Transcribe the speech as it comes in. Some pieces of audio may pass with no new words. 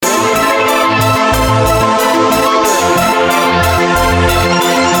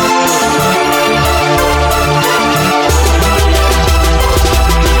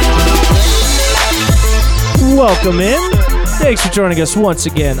welcome in. Thanks for joining us once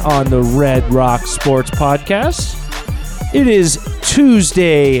again on the Red Rock Sports Podcast. It is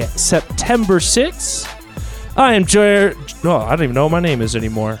Tuesday, September 6th. I am Jared. No, I don't even know what my name is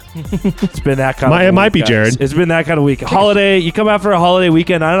anymore. It's been that kind of week. It might be guys. Jared. It's been that kind of week. Holiday, you come out for a holiday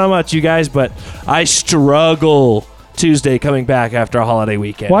weekend. I don't know about you guys, but I struggle Tuesday coming back after a holiday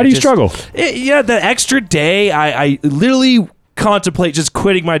weekend. Why do you struggle? The extra day, I literally contemplate just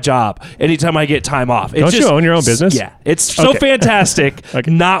quitting my job anytime I get time off. Don't you own your own business? Yeah. It's so fantastic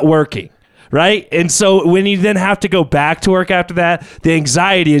not working. Right? And so when you then have to go back to work after that, the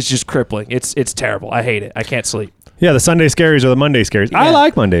anxiety is just crippling. It's terrible. I hate it. I can't sleep. Yeah, the Sunday scaries or the Monday scaries. Yeah. I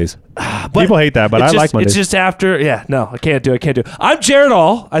like Mondays. People hate that, but I like Mondays. It's just after, I can't do it. I'm Jared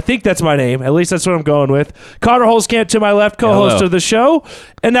All. I think that's my name. At least that's what I'm going with. Connor Holzkamp to my left, co-host of the show.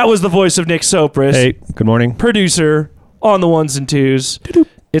 And that was the voice of Nick Sopris. Hey, good morning. Producer on the ones and twos.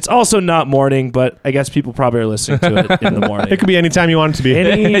 It's also not morning, but I guess people probably are listening to it in the morning. It could be anytime you want it to be.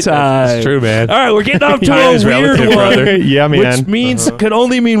 Anytime. It's true, man. All right, we're getting off to Time a is weird relative, one. brother. Yeah, man. Which means can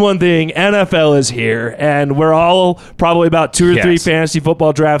only mean one thing. NFL is here, and we're all probably about 2 or 3 fantasy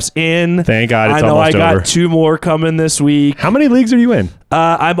football drafts in. Thank God it's I know almost I got over. 2 more coming this week. How many leagues are you in?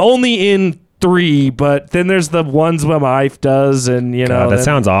 I'm only in 3, but then there's the ones my wife does, and God, that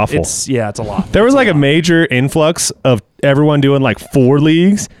sounds awful. It's a lot. There was like a major influx of everyone doing like 4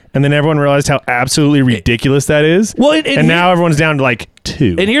 leagues, and then everyone realized how absolutely ridiculous that is. Well, and now everyone's down to like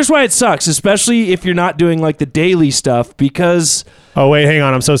 2. And here's why it sucks, especially if you're not doing like the daily stuff, because Oh, wait, hang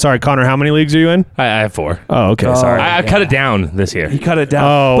on. I'm so sorry. Connor, how many leagues are you in? I have 4. Oh, okay. Sorry. I cut it down this year. he cut it down.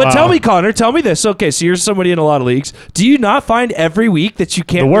 Oh, but wow. tell me, Connor, tell me this. Okay, so you're somebody in a lot of leagues. Do you not find every week that you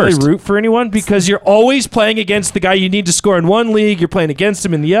can't really root for anyone because you're always playing against the guy you need to score in one league, you're playing against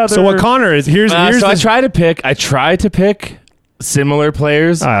him in the other? So what Connor is, here's So I try to pick similar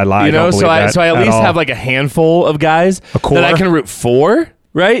players. I lie. You know, I don't so I believe that at at least all. have like a handful of guys core? that I can root for,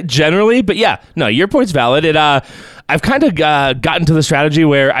 right? Generally, but yeah, no, your point's valid. I've kind of gotten to the strategy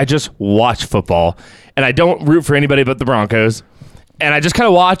where I just watch football and I don't root for anybody but the Broncos. And I just kind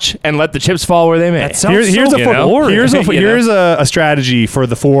of watch and let the chips fall where they may. That sounds Here's a strategy for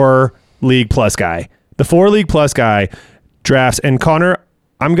the 4 league plus guy. The 4 league plus guy drafts, and Connor,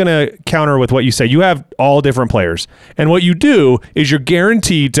 I'm going to counter with what you say. You have all different players. And what you do is you're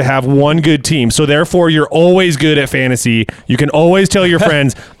guaranteed to have one good team. So therefore, you're always good at fantasy. You can always tell your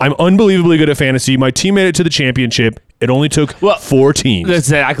friends, I'm unbelievably good at fantasy. My team made it to the championship. It only took 4 teams.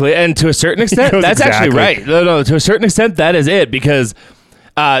 Exactly. And to a certain extent, that's actually right. No, to a certain extent, that is it. Because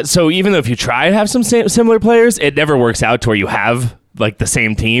so even though if you try to have some similar players, it never works out to where you have like the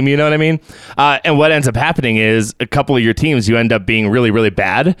same team, you know what I mean? And what ends up happening is a couple of your teams, you end up being really, really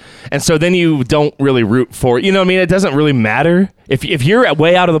bad. And so then you don't really root for, you know what I mean? It doesn't really matter. If you're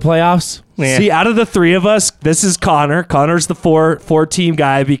way out of the playoffs. See, out of the 3 of us, this is Connor. Connor's the 4 team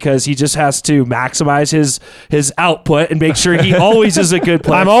guy because he just has to maximize his output and make sure he always is a good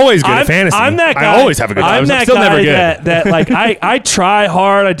player. I'm always good at fantasy. I'm that guy. I always have a good time. I'm that still guy never good. that like I try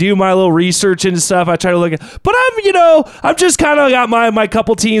hard. I do my little research into stuff. I try to look at, but I'm just kind of got my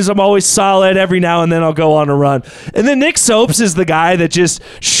couple teams. I'm always solid. Every now and then I'll go on a run. And then Nick Soaps is the guy that just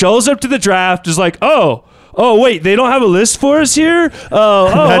shows up to the draft, is like, Oh, wait, they don't have a list for us here? That's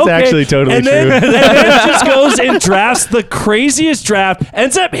okay. actually totally and true. And then just goes and drafts the craziest draft,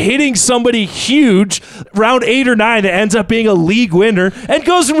 ends up hitting somebody huge, round 8 or 9, that ends up being a league winner, and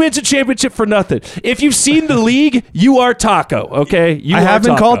goes and wins a championship for nothing. If you've seen the league, you are Taco, okay? I have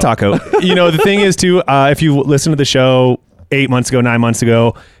been called Taco. The thing is, too, if you listen to the show 8 months ago, 9 months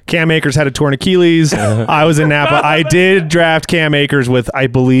ago, Cam Akers had a torn Achilles. I was in Napa. I did draft Cam Akers with, I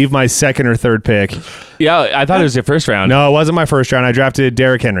believe, my 2nd or 3rd pick. Yeah, I thought it was your first round. No, it wasn't my first round. I drafted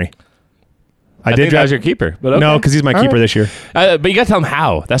Derrick Henry. I think that was your keeper. But okay. No, because he's my keeper this year. But you got to tell him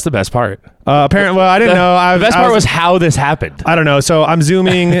how. That's the best part. Apparently, well, I didn't know. The best part was how this happened. I don't know. So I'm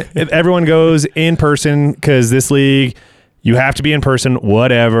zooming. Everyone goes in person because this league, you have to be in person,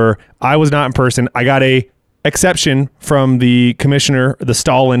 whatever. I was not in person. I got a exception from the commissioner, the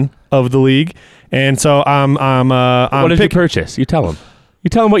Stalin of the league. And so I'm what did you purchase? You tell him. You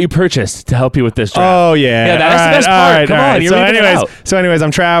tell them what you purchased to help you with this draft. Oh, yeah. Yeah, that's the best part. Come on, you're So anyways,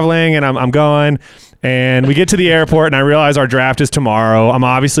 I'm traveling and I'm going. And we get to the airport, and I realize our draft is tomorrow. I'm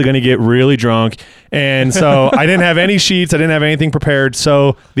obviously going to get really drunk. And so I didn't have any sheets. I didn't have anything prepared.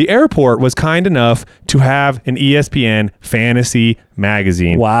 So the airport was kind enough to have an ESPN fantasy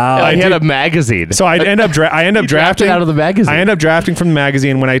magazine. Wow. I had a magazine. So I end up drafting out of the magazine. I end up drafting from the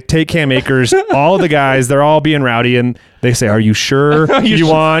magazine. When I take Cam Akers, all of the guys, they're all being rowdy, and they say, "Are you sure you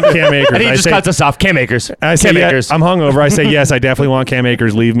want Cam Akers?" And he just cuts us off. Cam Akers. I say, Cam yeah, Akers. I'm hungover. I say, yes, I definitely want Cam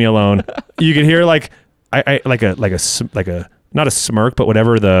Akers. Leave me alone. You can hear like I like a not a smirk, but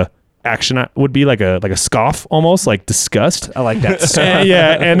whatever the action would be, like a scoff, almost like disgust. I like that.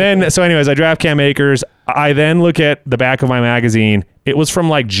 And then so anyways, I draft Cam Akers. I then look at the back of my magazine. It was from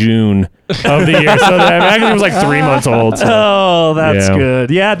like June of the year, so that magazine was like 3 months old. So. Oh, that's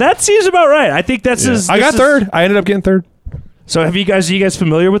good. Yeah, that seems about right. I think that's I got third. I ended up getting third. So are you guys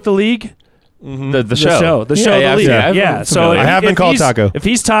familiar with the league? Mm-hmm. The show, the league. Yeah. So I have been called Taco. If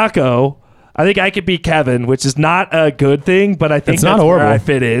he's Taco, I think I could be Kevin, which is not a good thing, but I think it's that's not horrible. where I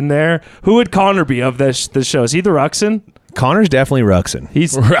fit in there. Who would Connor be of the show? Is he the Ruxin? Connor's definitely Ruxin.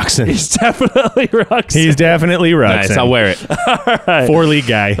 He's Ruxin. He's definitely Ruxin. He's definitely Ruxin. Nice, I'll wear it. All right. 4 league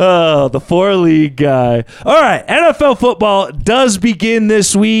guy. Oh, the 4 league guy. All right. NFL football does begin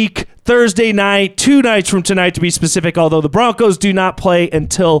this week. Thursday night, 2 nights from tonight to be specific, although the Broncos do not play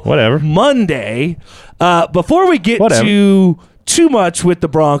until Monday. Before we get to too much with the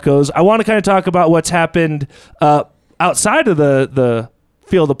Broncos, I want to kind of talk about what's happened outside of the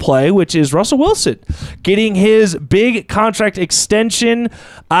field of play, which is Russell Wilson getting his big contract extension.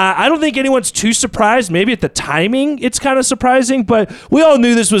 I don't think anyone's too surprised. Maybe at the timing it's kind of surprising, but we all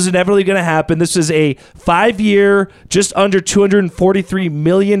knew this was inevitably going to happen. This is a 5-year, just under $243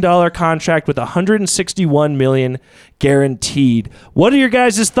 million contract with $161 million guaranteed. What are your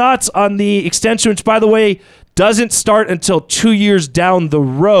guys' thoughts on the extension, which, by the way, doesn't start until 2 years down the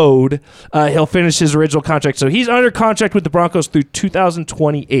road? He'll finish his original contract. So he's under contract with the Broncos through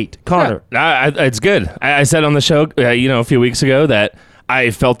 2028. Connor. It's good. I said on the show, a few weeks ago that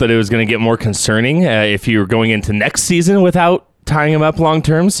I felt that it was going to get more concerning if you were going into next season without tying him up long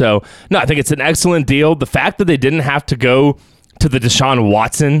term. So, no, I think it's an excellent deal. The fact that they didn't have to go to the Deshaun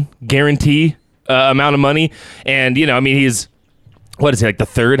Watson guarantee amount of money. And, he's... What is he, like the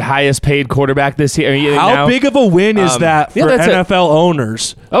 3rd highest paid quarterback this year? How big of a win is that for NFL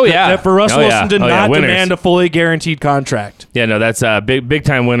owners? Oh, yeah. That for Russell Wilson to not demand a fully guaranteed contract. Yeah, no, that's big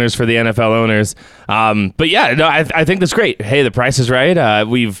time winners for the NFL owners. But yeah, no, I think that's great. Hey, the price is right.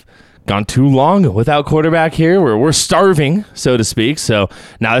 We've gone too long without quarterback here. We're starving, so to speak. So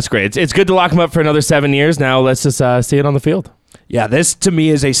now that's great. It's good to lock him up for another 7 years. Now let's just see it on the field. Yeah, this to me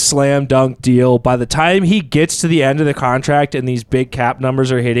is a slam dunk deal. By the time he gets to the end of the contract and these big cap numbers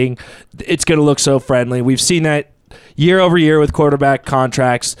are hitting, it's going to look so friendly. We've seen that year over year with quarterback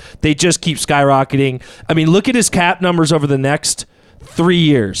contracts. They just keep skyrocketing. I mean, look at his cap numbers over the next 3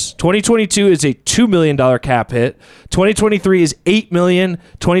 years. 2022 is a $2 million cap hit. 2023 is $8 million.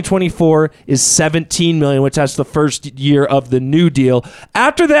 2024 is $17 million, which that's the first year of the new deal.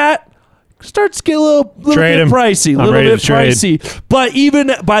 After that, starts to get a little bit pricey. But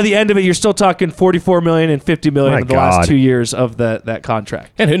even by the end of it, you're still talking $44 million and $50 million in the last 2 years of that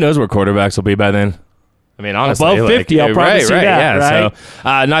contract. And who knows where quarterbacks will be by then? I mean, honestly, above 50, I'll probably see that. Yeah, right?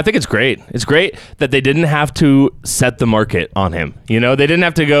 So, no, I think it's great. It's great that they didn't have to set the market on him. They didn't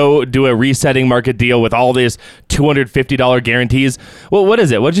have to go do a resetting market deal with all these $250 guarantees. Well, what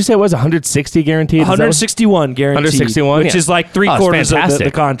is it? What did you say it was? 160 guaranteed? 161 guaranteed. 161, which is like 3/4 of the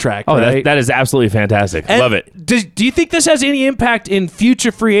contract. Oh, right? that is absolutely fantastic. And love it. Do you think this has any impact in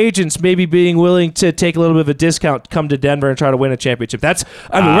future free agents maybe being willing to take a little bit of a discount, come to Denver and try to win a championship?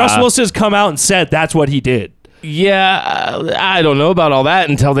 Russ Wilson has come out and said that's what he did. Yeah, I don't know about all that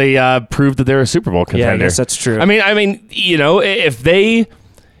until they prove that they're a Super Bowl contender. Yeah, I guess that's true. I mean, if they,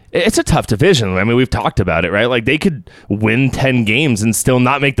 it's a tough division. I mean, we've talked about it, right? Like they could win 10 games and still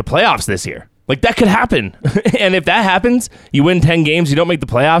not make the playoffs this year. Like that could happen. And if that happens, you win 10 games, you don't make the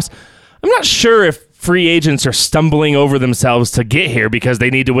playoffs. I'm not sure if free agents are stumbling over themselves to get here because they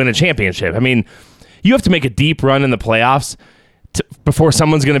need to win a championship. I mean, you have to make a deep run in the playoffs before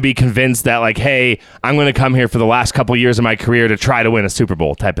someone's going to be convinced that, like, hey, I'm going to come here for the last couple years of my career to try to win a Super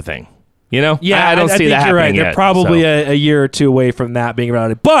Bowl type of thing. Yeah, I don't see that happening. You're right. They're probably a year or two away from that being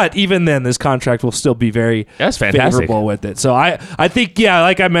around it. But even then, this contract will still be very favorable with it. So I think,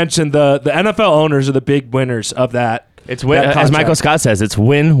 like I mentioned, the NFL owners are the big winners of that. It's win, as Michael Scott says, it's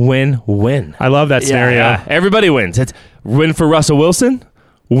win, win, win. I love that scenario. Yeah. Everybody wins. It's win for Russell Wilson,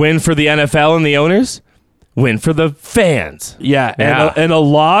 win for the NFL and the owners, win for the fans. Yeah. And a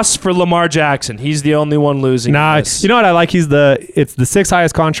loss for Lamar Jackson. He's the only one losing. You know what I like? It's the 6th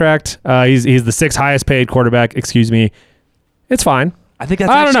highest contract. He's the 6th highest paid quarterback. Excuse me. It's fine. I think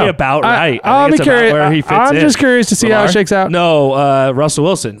that's actually about right. I'll be curious. Where he fits I'm just curious to see Lamar? How it shakes out. No, Russell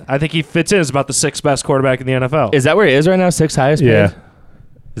Wilson. I think he fits in as about the 6th best quarterback in the NFL. Is that where he is right now? 6th highest paid? Yeah.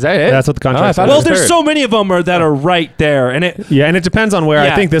 Is that it? That's what the contract says. Well, there's so many of them that are right there. And it depends on where.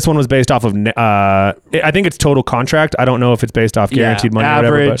 Yeah. I think this one was based off of, I think it's total contract. I don't know if it's based off guaranteed money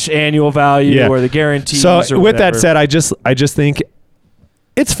average, or whatever. Annual value or the guarantees. So with that said, I just think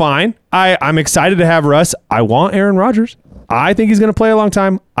It's fine. I'm excited to have Russ. I want Aaron Rodgers. I think he's going to play a long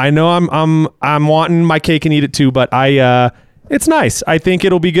time. I know I'm wanting my cake and eat it too, but it's nice. I think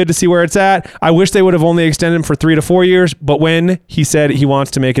it'll be good to see where it's at. I wish they would have only extended him for 3 to 4 years, but when he said he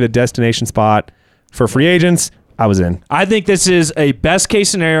wants to make it a destination spot for free agents, I was in. I think this is a best case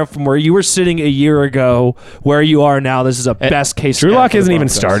scenario from where you were sitting a year ago, where you are now. This is a best case Drew scenario. Lock isn't even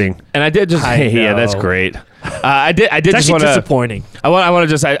starting. And I did just yeah, that's great. I did It's just want to disappointing.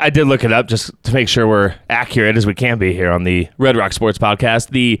 I did look it up just to make sure we're accurate as we can be here on the Red Rock Sports Podcast.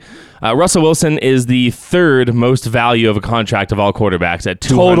 The Russell Wilson is the third most value of a contract of all quarterbacks at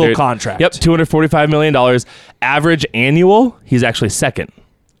total contract. Yep, $245 million. Average annual, he's actually second.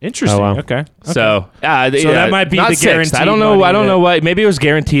 Interesting. Oh, wow. Okay. So, that might be not the sixth. guaranteed I don't know. money I don't that- know what. Maybe it was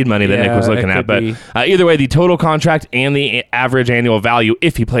guaranteed money that Nick was Yeah, looking it at. could But either way, the total contract and the average annual value,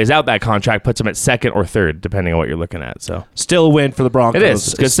 if he plays out that contract, puts him at second or third, depending on what you're looking at. So Still a win for the Broncos. It is.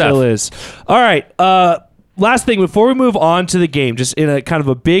 It's good Still is. All right. Last thing before we move on to the game, just in a kind of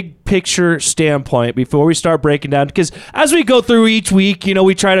a big picture standpoint, before we start breaking down, because as we go through each week,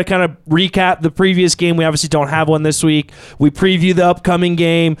 we try to kind of recap the previous game. We obviously don't have one this week. We preview the upcoming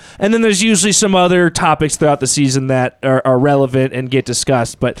game, and then there's usually some other topics throughout the season that are relevant and get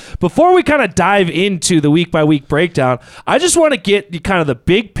discussed. But before we kind of dive into the week by week breakdown, I just want to get kind of the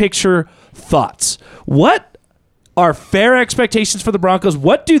big picture thoughts. What are fair expectations for the Broncos?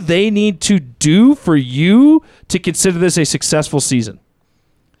 What do they need to do for you to consider this a successful season?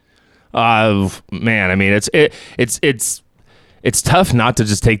 man, I mean, it's tough not to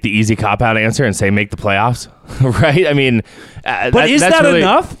just take the easy cop-out answer and say make the playoffs, right? I mean, But is that really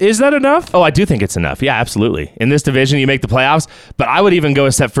enough? Is that enough? Oh, I do think it's enough. Yeah, absolutely. In this division, you make the playoffs, but I would even go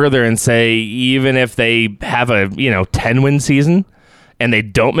a step further and say even if they have a 10-win season and they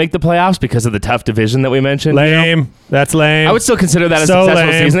don't make the playoffs because of the tough division that we mentioned, Lame. That's lame. I would still consider that a So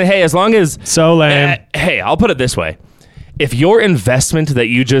successful lame. season. Hey, as long as So lame. hey, I'll put it this way. If your investment that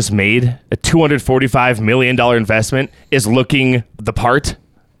you just made, a $245 million investment, is looking the part,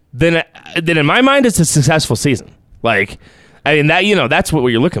 then in my mind, it's a successful season. Like, I mean, that's what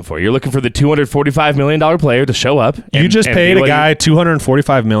you're looking for. You're looking for the $245 million player to show up. You just paid a guy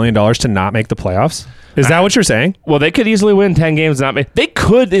 $245 million to not make the playoffs? Is that what you're saying? Well, they could easily win 10 games and not make. They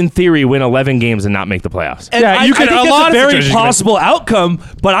could, in theory, win 11 games and not make the playoffs. And Yeah, you could- I think a that's lot a of very situations possible outcome.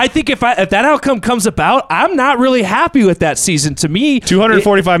 But I think if that outcome comes about, I'm not really happy with that season. To me,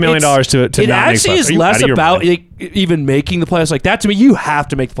 $245 million it's- to it not make actually playoffs. is Are you less out of your about mind? even making the playoffs. Like that, to me, you have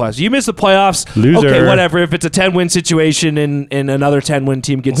to make the playoffs. You miss the playoffs, Loser. okay, whatever. If it's a 10-win situation and another 10-win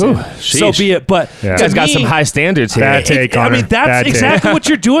team gets in, so sheesh. be it. But Yeah. You to guys got me, some high standards here. Bad take, I Connor. mean, that's Bad take. exactly what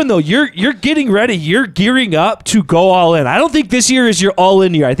you're doing, though. You're getting ready. You're gearing up to go all in. I don't think this year is your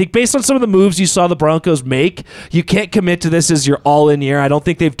all-in year. I think based on some of the moves you saw the Broncos make, you can't commit to this as your all-in year. I don't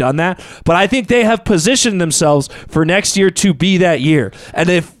think they've done that. But I think they have positioned themselves for next year to be that year. And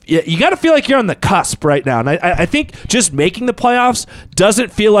if you got to feel like you're on the cusp right now. And I think just making the playoffs doesn't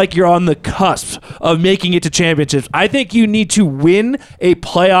feel like you're on the cusp of making it to championships. I think you need to win a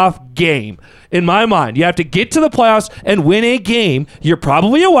playoff game. In my mind, you have to get to the playoffs and win a game. You're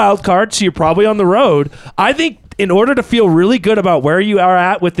probably a wild card, so you're probably on the road. I think in order to feel really good about where you are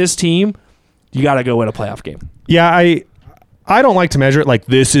at with this team, you got to go win a playoff game. Yeah, I don't like to measure it like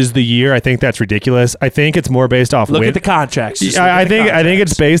this is the year. I think that's ridiculous. I think it's more based off Look at the contracts. Just look I at the think contracts.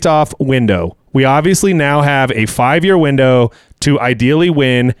 it's based off window. We obviously now have a 5-year window to ideally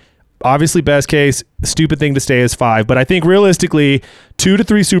win. Obviously, best case, stupid thing to stay is 5, but I think realistically, 2 to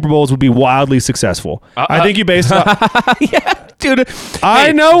 3 Super Bowls would be wildly successful. I think you based it off. Yeah, dude.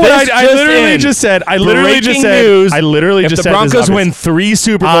 I know what this I literally just said. I literally just Breaking said. news, I literally if just the said. this Broncos is win obvious. 3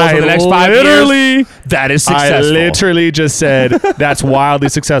 Super Bowls in the next 5 literally- years, that is I successful. literally just said that's wildly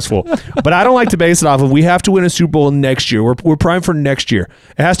successful. But I don't like to base it off of we have to win a Super Bowl next year. We're primed for next year.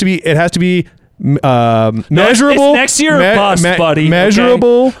 It has to be measurable. it's next year or bust, buddy,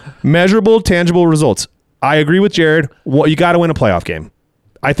 Measurable, tangible results. I agree with Jared. You got to win a playoff game.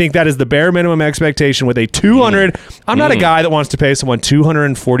 I think that is the bare minimum expectation with a 200. I'm not a guy that wants to pay someone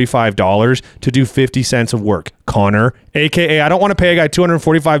 $245 to do 50 cents of work. Connor, a.k.a. I don't want to pay a guy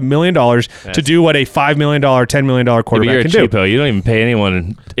 $245 million to do what a $5 million, $10 million But quarterback you're a can do. cheapo. You don't even pay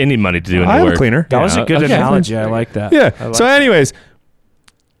anyone any money to do any I am work. a cleaner. That was a good Okay. analogy. I like that. Yeah. So anyways,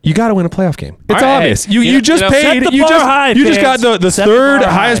 you got to win a playoff game. It's All right, obvious. hey, You just set paid. the You bar high, just got fans. the Set the third bar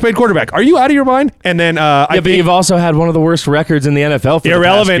high. highest paid quarterback. Are you out of your mind? And then I Yeah, but think you've also had one of the worst records in the NFL for the past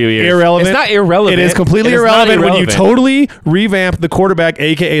irrelevant. few years. Irrelevant. It's not irrelevant. It is completely It is not irrelevant when you irrelevant. totally revamp the quarterback,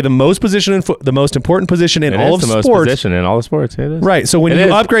 aka the most important position in It all is of the most sports. position in all the sports. It is. Right. So when It you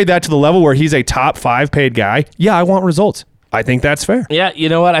is. upgrade that to the level where he's a top 5 paid guy, yeah, I want results. I think that's fair. Yeah, you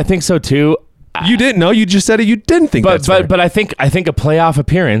know what? I think so too. You didn't know. You just said it. You didn't think that's fair. But I think a playoff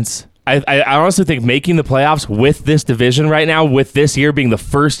appearance. I honestly think making the playoffs with this division right now, with this year being the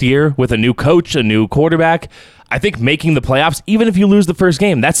first year with a new coach, a new quarterback, I think making the playoffs, even if you lose the first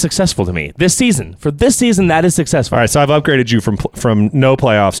game, that's successful to me. This season, that is successful. All right, so I've upgraded you from no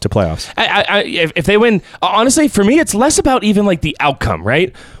playoffs to playoffs. If they win, honestly, for me, it's less about even like the outcome,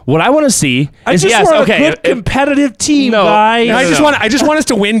 right? What I want to see is want a good competitive team, guys. I just want us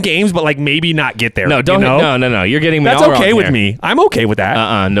to win games, but like maybe not get there. No, don't. No. You're getting me. That's all okay wrong with here. me. I'm okay with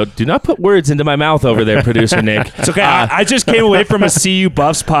that. No, do not put words into my mouth over there, producer Nick. It's okay. I just came away from a CU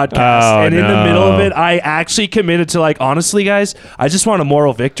Buffs podcast, and in the middle of it, I actually committed to like, honestly, guys, I just want a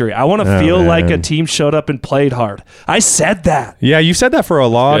moral victory. I want to feel like a team showed up and played hard. I said that. Yeah, you've said that for a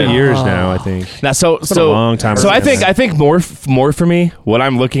lot of years now. I think. Now, so a long time. So I think more for me, what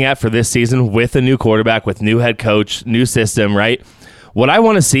I'm looking at for this season with a new quarterback, with new head coach, new system, right? What I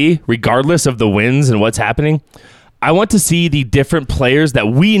want to see, regardless of the wins and what's happening, I want to see the different players that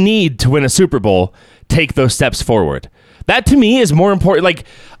we need to win a Super Bowl take those steps forward. That to me is more important. Like,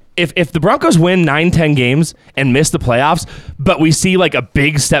 if the Broncos win 9-10 games and miss the playoffs, but we see like a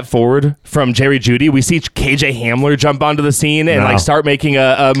big step forward from Jerry Jeudy, we see KJ Hamler jump onto the scene and like start making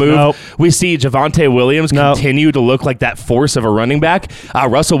a move. Nope. We see Javonte Williams continue to look like that force of a running back.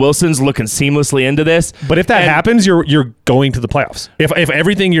 Russell Wilson's looking seamlessly into this. But if that happens, you're going to the playoffs. If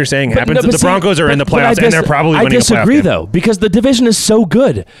everything you're saying happens, the Broncos are in the playoffs, and they're probably winning a playoff game. I disagree though, because the division is so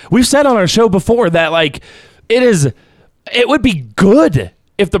good. We've said on our show before that like it would be good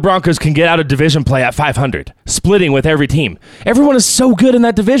if the Broncos can get out of division play at 500, splitting with every team. Everyone is so good in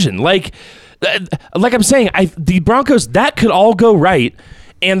that division. Like I'm saying, the Broncos, that could all go right,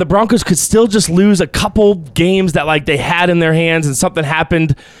 and the Broncos could still just lose a couple games that like they had in their hands and something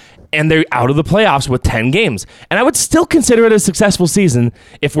happened, and they're out of the playoffs with 10 games. And I would still consider it a successful season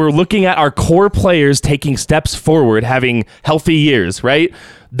if we're looking at our core players taking steps forward, having healthy years, right?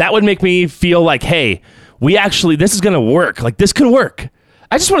 That would make me feel like, hey, this is going to work. Like, this can work.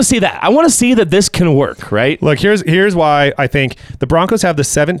 I just want to see that. I want to see that this can work, right? Look, here's why I think the Broncos have the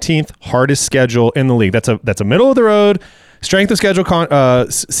 17th hardest schedule in the league. That's a middle of the road strength of schedule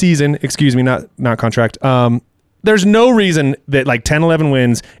season. Excuse me, not contract. There's no reason that like 10-11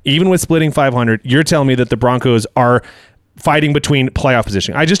 wins, even with splitting 500, you're telling me that the Broncos are fighting between playoff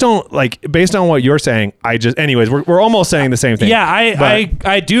position. I just don't like, based on what you're saying. Anyways, we're almost saying the same thing. Yeah,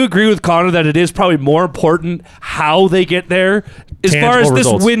 I do agree with Connor that it is probably more important how they get there. As far as this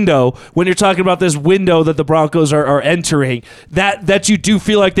window, when you're talking about this window that the Broncos are entering, that you do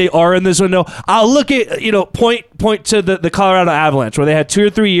feel like they are in this window. I'll look at, point to the Colorado Avalanche, where they had 2 or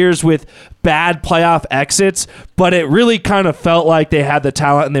 3 years with bad playoff exits, but it really kind of felt like they had the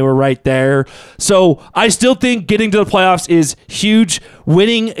talent and they were right there. So I still think getting to the playoffs is huge.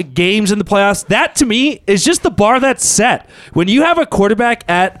 Winning games in the playoffs, that to me is just the bar that's set. When you have a quarterback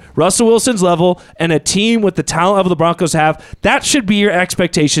at Russell Wilson's level and a team with the talent of the Broncos have, that should be your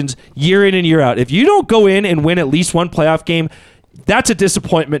expectations year in and year out. If you don't go in and win at least one playoff game, that's a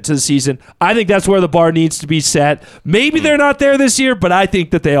disappointment to the season. I think that's where the bar needs to be set. Maybe they're not there this year, but I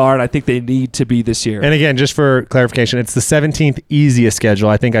think that they are, and I think they need to be this year. And again, just for clarification, it's the 17th easiest schedule.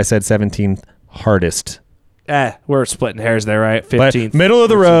 I think I said 17th hardest. We're splitting hairs there, right? 15th. But middle of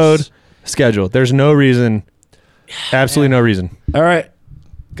the road schedule. There's no reason. Absolutely no reason. All right.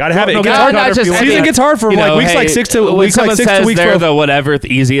 Gotta have it. It gets hard. Season gets hard for weeks 6 to week 12. The whatever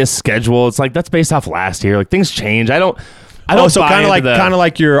the easiest schedule. It's like that's based off last year. Like things change. I don't. So kind of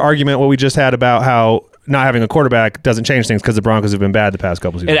like your argument what we just had about how not having a quarterback doesn't change things because the Broncos have been bad the past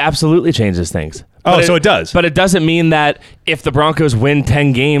couple seasons. It absolutely changes things. So it does. But it doesn't mean that if the Broncos win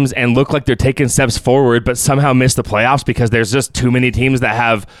 10 games and look like they're taking steps forward but somehow miss the playoffs because there's just too many teams that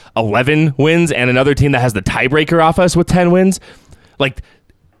have 11 wins and another team that has the tiebreaker off us with 10 wins, like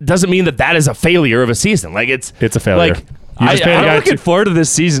doesn't mean that is a failure of a season. Like it's a failure. Like, I'm looking forward to this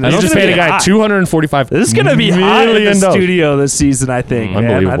season. You just paid a guy $245 This is going to be hot in the studio this season, I think.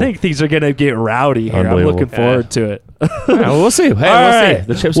 Man. I think things are going to get rowdy here. I'm looking forward to it. We'll see. Hey, we'll see.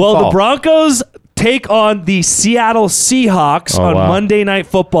 The chips will fall. The Broncos take on the Seattle Seahawks on Monday Night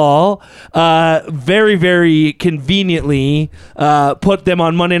Football. Very, very conveniently put them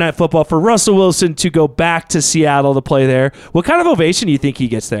on Monday Night Football for Russell Wilson to go back to Seattle to play there. What kind of ovation do you think he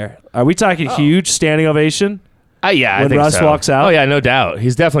gets there? Are we talking huge standing ovation? I think Russ so. walks out? Oh, yeah, no doubt.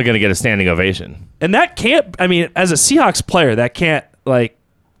 He's definitely going to get a standing ovation. And that can't, as a Seahawks player, that can't,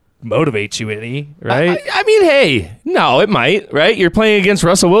 motivate you any, right? Hey, no, it might, right? You're playing against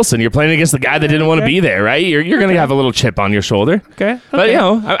Russell Wilson. You're playing against the guy that didn't want to be there, right? You're going to have a little chip on your shoulder. Okay. But,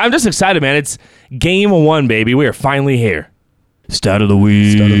 I'm just excited, man. It's game 1, baby. We are finally here. Start of the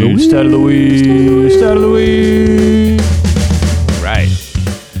week. Right.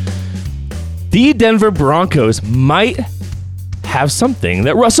 The Denver Broncos might have something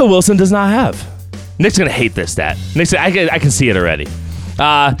that Russell Wilson does not have. Nick's going to hate this stat. I can see it already.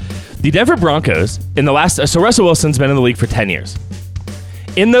 The Denver Broncos, so Russell Wilson's been in the league for 10 years.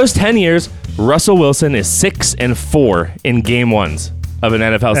 In those 10 years, Russell Wilson is 6-4 in game ones of an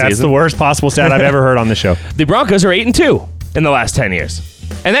NFL season. That's the worst possible stat I've ever heard on the show. The Broncos are 8-2 in the last 10 years.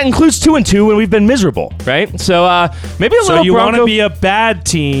 And that includes 2-2 when we've been miserable, right? So maybe a little. So you want to be a bad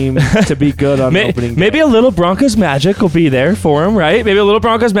team to be good on opening day. Maybe a little Broncos magic will be there for him, right? Maybe a little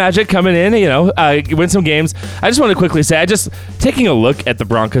Broncos magic coming in, win some games. I just want to quickly say, taking a look at the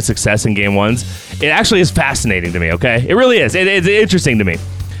Broncos' success in game ones, it actually is fascinating to me. Okay, it really is. It's interesting to me.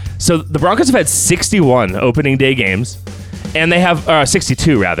 So the Broncos have had 61 opening day games, and they have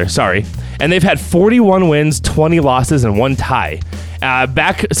 62 rather. Sorry, and they've had 41 wins, 20 losses, and 1 tie.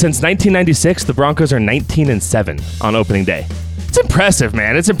 Back since 1996, the Broncos are 19-7 on opening day. It's impressive,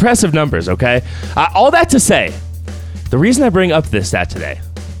 man. It's impressive numbers, okay? All that to say, the reason I bring up this stat today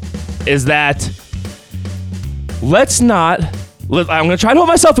is that I'm going to try to hold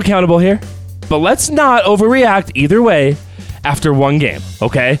myself accountable here, but let's not overreact either way after one game,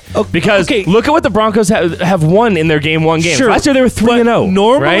 okay? Because look at what the Broncos have won in their game one games. Sure, last year they were 3-0.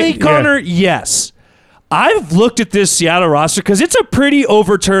 Normally, right? Connor, yes. I've looked at this Seattle roster because it's a pretty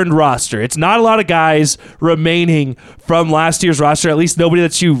overturned roster. It's not a lot of guys remaining from last year's roster, at least nobody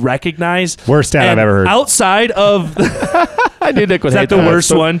that you recognize. Worst stat I've ever heard. Outside of... I knew Nick was that the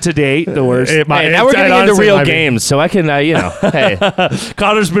worst one to date? The worst. Now we're getting into real games, so I can, hey.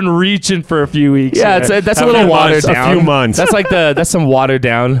 Connor's been reaching for a few weeks. Yeah, that's a little watered down. A few months. That's some watered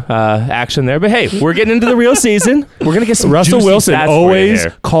down action there. But hey, we're getting into the real season. We're gonna get some. Russell juicy Wilson stats always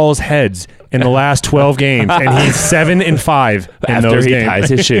calls heads in the last 12 games, and he's 7-5 in after those he games. ties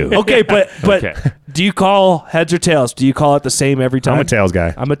his shoe. Okay, but do you call heads or tails? Do you call it the same every time? I'm a tails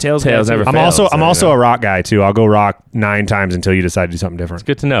guy. I'm a tails Tails guy. never I'm fails, also a rock guy too. I'll go rock 9 times until you decide to do something different.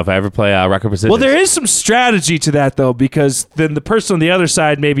 Good to know if I ever play rock paper scissors. Well, there is some strategy to that though, because then the person on the other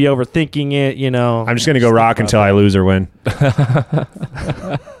side may be overthinking it. I'm just gonna go rock until I lose or win.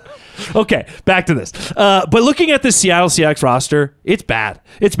 Okay, back to this. But looking at the Seattle Seahawks roster, it's bad.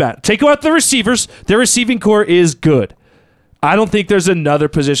 It's bad. Take out the receivers. Their receiving core is good. I don't think there's another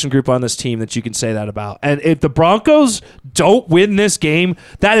position group on this team that you can say that about. And if the Broncos don't win this game,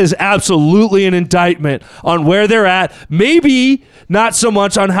 that is absolutely an indictment on where they're at. Maybe not so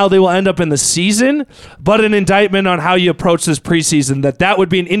much on how they will end up in the season, but an indictment on how you approach this preseason. That would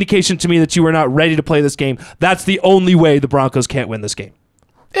be an indication to me that you are not ready to play this game. That's the only way the Broncos can't win this game.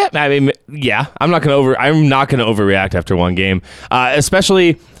 Yeah, I mean, I'm not gonna overreact after one game,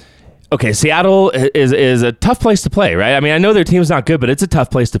 especially. Okay, Seattle is a tough place to play, right? I mean, I know their team's not good, but it's a tough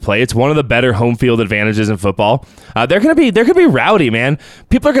place to play. It's one of the better home field advantages in football. They're gonna be rowdy, man.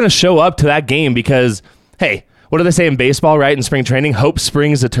 People are gonna show up to that game because, hey, what do they say in baseball, right? In spring training, hope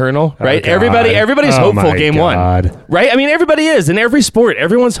springs eternal, right? Oh, everybody's hopeful game one, right? I mean, everybody is in every sport.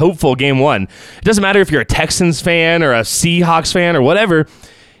 Everyone's hopeful game one. It doesn't matter if you're a Texans fan or a Seahawks fan or whatever.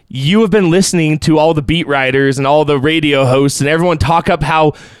 You have been listening to all the beat writers and all the radio hosts and everyone talk up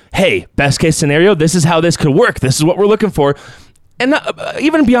how, hey, best case scenario, this is how this could work. This is what we're looking for. And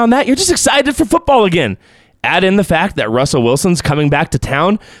even beyond that, you're just excited for football again. Add in the fact that Russell Wilson's coming back to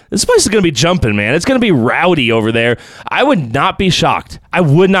town. This place is going to be jumping, man. It's going to be rowdy over there. I would not be shocked. I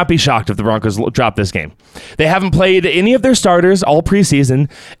would not be shocked if the Broncos drop this game. They haven't played any of their starters all preseason.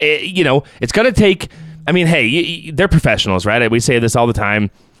 It's going to take, I mean, hey, they're professionals, right? We say this all the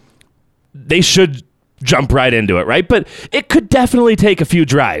time. They should jump right into it, right? But it could definitely take a few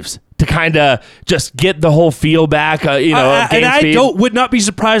drives to kind of just get the whole feel back, game and I speed. would not be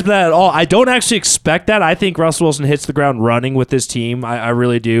surprised by that at all. I don't actually expect that. I think Russell Wilson hits the ground running with this team. I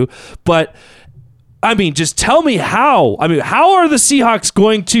really do. But I mean, just tell me how. I mean, how are the Seahawks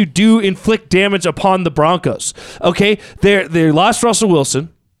going to inflict damage upon the Broncos? Okay, they lost Russell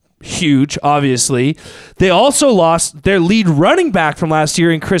Wilson. Huge, obviously. They also lost their lead running back from last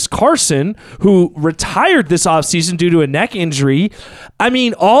year in Chris Carson, who retired this offseason due to a neck injury. I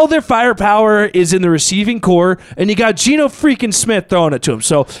mean, all their firepower is in the receiving core, and you got Geno freaking Smith throwing it to him.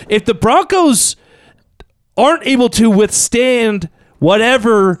 So if the Broncos aren't able to withstand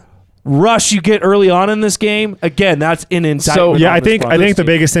whatever rush you get early on in this game, again, that's an indictment. So yeah, I think the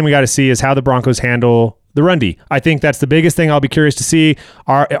biggest thing we got to see is how the Broncos handle the run D. I think that's the biggest thing I'll be curious to see.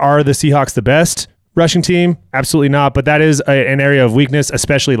 Are the Seahawks the best rushing team? Absolutely not. But that is an area of weakness,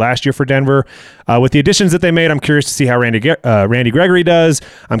 especially last year for Denver. With the additions that they made, I'm curious to see how Randy Gregory does.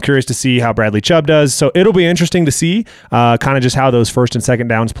 I'm curious to see how Bradley Chubb does. So it'll be interesting to see kind of just how those first and second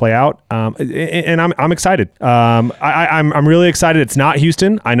downs play out. And I'm excited. I'm really excited. It's not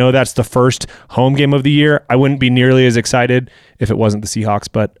Houston. I know that's the first home game of the year. I wouldn't be nearly as excited if it wasn't the Seahawks,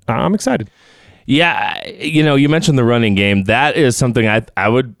 but I'm excited. Yeah, you mentioned the running game. That is something I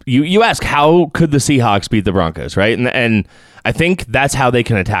would. You ask, how could the Seahawks beat the Broncos, right? And I think that's how they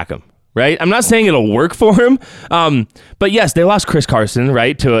can attack them, right? I'm not saying it'll work for him, but yes, they lost Chris Carson,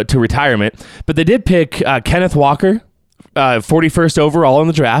 right, to retirement, but they did pick Kenneth Walker, 41st overall in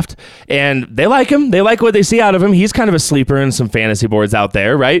the draft, and they like him. They like what they see out of him. He's kind of a sleeper in some fantasy boards out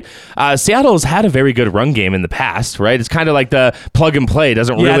there, right? Seattle's had a very good run game in the past, right? It's kind of like the plug and play.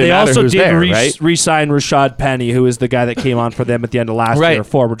 Doesn't really matter who's there, right? They also did re-sign Rashad Penny, who is the guy that came on for them at the end of last year,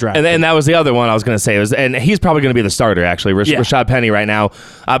 former draft. And that was the other one I was going to say. And he's probably going to be the starter, actually, Rashad Penny right now.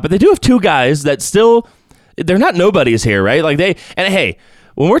 But they do have two guys that still, they're not nobodies here, right? Hey,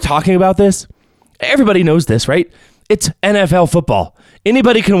 when we're talking about this, everybody knows this, right? It's NFL football.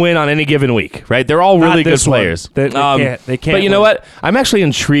 Anybody can win on any given week, right? They're all really good players. They can't. But you know what? I'm actually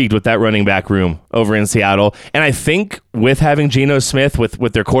intrigued with that running back room over in Seattle. And I think with having Geno Smith,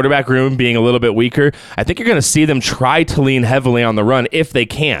 with their quarterback room being a little bit weaker, I think you're going to see them try to lean heavily on the run if they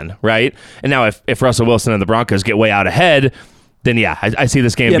can, right? And now if Russell Wilson and the Broncos get way out ahead, then I see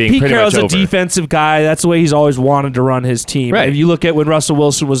this game being Pete pretty Carroll's much over. a defensive guy. That's the way he's always wanted to run his team. Right. If you look at when Russell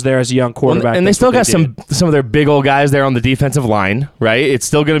Wilson was there as a young quarterback, and they still got some of their big old guys there on the defensive line, right? It's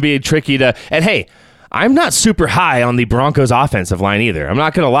still going to be tricky to. And hey, I'm not super high on the Broncos offensive line either. I'm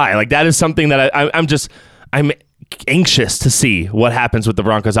not going to lie. Like, that is something that I'm anxious to see what happens with the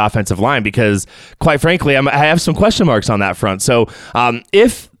Broncos offensive line, because quite frankly, I have some question marks on that front. So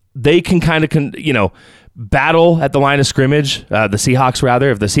if they can kind of battle at the line of scrimmage, the Seahawks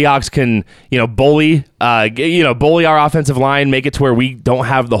rather. If the Seahawks can, bully our offensive line, make it to where we don't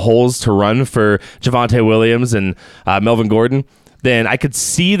have the holes to run for Javonte Williams and Melvin Gordon, then I could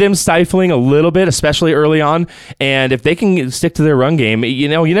see them stifling a little bit, especially early on. And if they can stick to their run game, you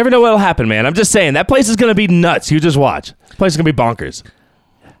never know what'll happen, man. I'm just saying, that place is going to be nuts. You just watch. The place is going to be bonkers.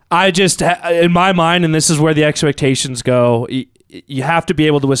 In my mind, and this is where the expectations go, you have to be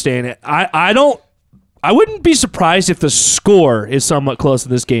able to withstand it. I wouldn't be surprised if the score is somewhat close in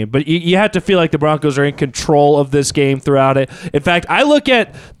this game, but you have to feel like the Broncos are in control of this game throughout it. In fact, I look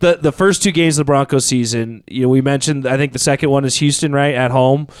at the first two games of the Broncos season. We mentioned, I think the second one is Houston, right, at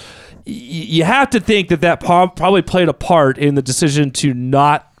home. You have to think that probably played a part in the decision to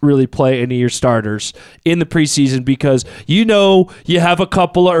not really play any of your starters in the preseason, because you have a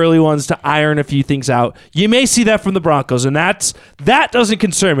couple of early ones to iron a few things out. You may see that from the Broncos, and that doesn't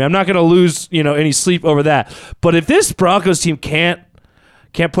concern me. I'm not going to lose any sleep over that. But if this Broncos team can't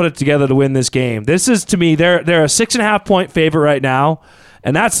put it together to win this game, this is, to me, they're a 6.5 point favorite right now.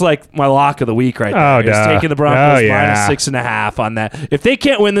 And that's like my lock of the week right there. It's taking the Broncos minus 6.5 on that. If they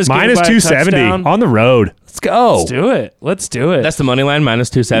can't win this game minus by 270 touchdown, on the road. Let's go. Let's do it. That's the money line, minus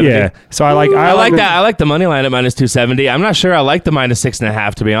 270. Yeah. So I like that. I like the money line at minus 270. I'm not sure I like the minus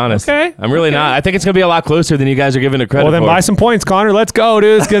 6.5, to be honest. Okay. I'm really not. I think it's going to be a lot closer than you guys are giving it credit for. Well, then buy some points, Connor. Let's go,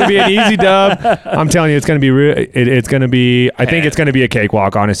 dude. It's going to be an easy dub. I'm telling you, it's going to be it's going to be, I think it's going to be a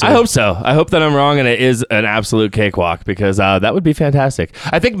cakewalk, honestly. I hope so. I hope that I'm wrong and it is an absolute cakewalk, because that would be fantastic.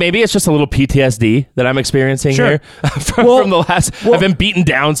 I think maybe it's just a little PTSD that I'm experiencing here from the last. I've been beaten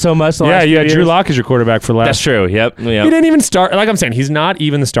down so much the last few years. Drew Lock is your quarterback for the last. That's true. Yep. He didn't even start. Like I'm saying, he's not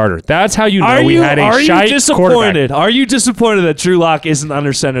even the starter. That's how you know we had a shite quarterback. Are you disappointed that Drew Lock isn't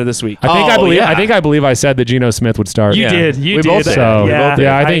under center this week? I think I believe I said that Geno Smith would start. You did. We both did. So,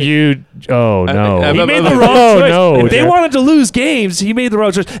 yeah. I think you. Oh no. He made the wrong choice. If they wanted to lose games, he made the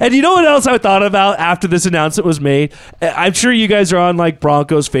wrong choice. And you know what else I thought about after this announcement was made? I'm sure you guys are on like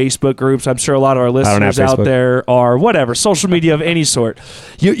Broncos Facebook groups. I'm sure a lot of our listeners out there are whatever social media of any sort.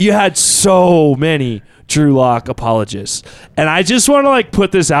 You had so many Drew Lock apologists, and I just want to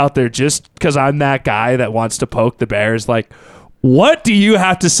put this out there, just because I'm that guy that wants to poke the Bears. What do you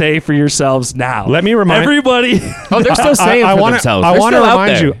have to say for yourselves now? Let me remind everybody. They're still saying for themselves. I want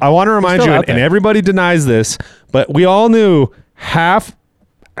to remind you, and everybody denies this, but we all knew half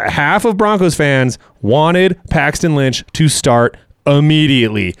of Broncos fans wanted Paxton Lynch to start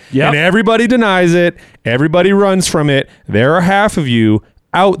immediately. Yep. And everybody denies it. Everybody runs from it. There are half of you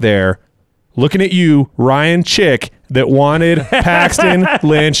out there looking at you, Ryan Chick, that wanted Paxton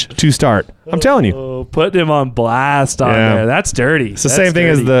Lynch to start. I'm telling you. Oh, putting him on blast on there. That's dirty. It's the same thing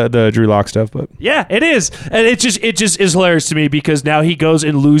as the Drew Lock stuff, but yeah, it is. And it just is hilarious to me because now he goes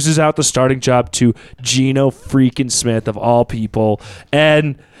and loses out the starting job to Geno freaking Smith of all people.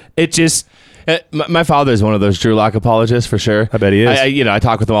 And it just... My father is one of those Drew Lock apologists for sure. I bet he is. I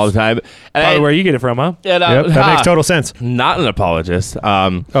talk with him all the time. Probably where you get it from, huh? And, that makes total sense. Not an apologist.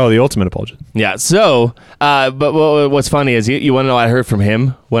 The ultimate apologist. Yeah. So, but what's funny is you want to know what I heard from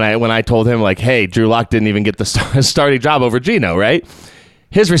him when I told him like, hey, Drew Lock didn't even get the starting job over Geno, right?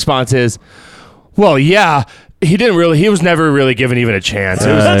 His response is, well, yeah. He didn't really. He was never really given even a chance.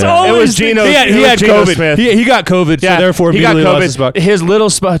 It was Geno. He had COVID. Smith. He got COVID. Yeah, so therefore he got lost COVID. his spot. His little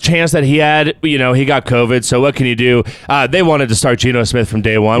chance that he had, he got COVID. So what can you do? They wanted to start Geno Smith from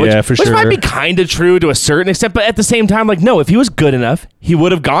day one. Which might be kind of true to a certain extent, but at the same time, like, no, if he was good enough, he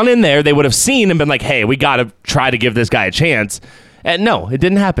would have gone in there. They would have seen and been like, hey, we got to try to give this guy a chance. And no, it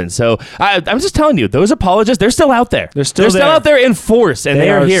didn't happen. So I'm just telling you, those apologists, they're still out there. They're still out there in force, and they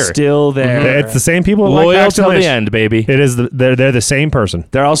are here. Still there. It's the same people. Loyal till the end, baby. It is. They're the same person.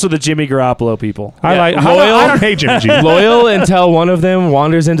 They're also the Jimmy Garoppolo people. I don't hate Jimmy G. Loyal until one of them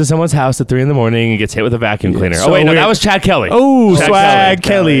wanders into someone's house at 3 a.m. and gets hit with a vacuum cleaner. So that was Chad Kelly. Oh, Chad Swag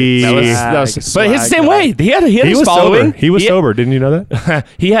Kelly. That was but he's the same way. He had his was following. Sober. He was sober. Didn't you know that?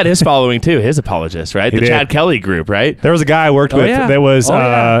 He had his following too. His apologists, right? The Chad Kelly group, right? There was a guy I worked with that was.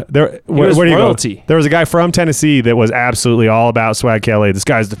 Where do you go? There was a guy from Tennessee that was absolutely all about Swag Kelly. This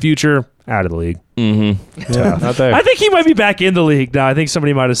guy's the future, out of the league. Mm-hmm. Yeah. Not there. I think he might be back in the league now. I think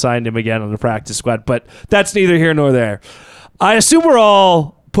somebody might have signed him again on the practice squad, but that's neither here nor there. I assume we're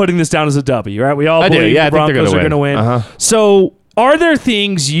all putting this down as a W, right? We all believe the Broncos are going to win. Uh-huh. So are there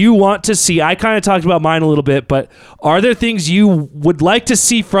things you want to see? I kind of talked about mine a little bit, but are there things you would like to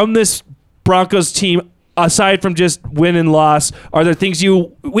see from this Broncos team aside from just win and loss? Are there things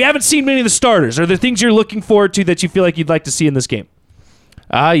we haven't seen many of the starters? Are there things you're looking forward to that you feel like you'd like to see in this game?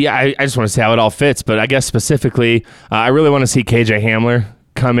 I just want to see how it all fits, but I guess specifically, I really want to see KJ Hamler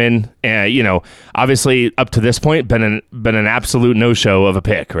come in and, obviously up to this point been an absolute no-show of a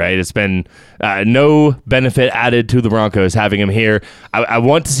pick, right? It's been no benefit added to the Broncos having him here. I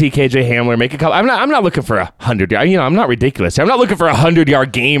want to see KJ Hamler make a couple. I'm not looking for 100 yard. I'm not ridiculous. I'm not looking for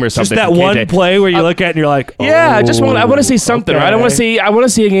 100-yard game or something. Just that one play where you look at it and you're like, oh, yeah, I want to see something. Okay. Right? I want to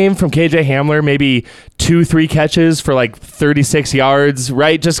see a game from KJ Hamler, maybe 2-3 catches for like 36 yards,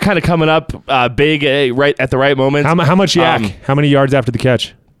 right? Just kind of coming up big right at the right moment. How much yak? How many yards after the catch?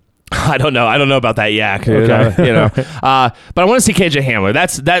 I don't know about that yak. Okay. But I want to see KJ Hamler.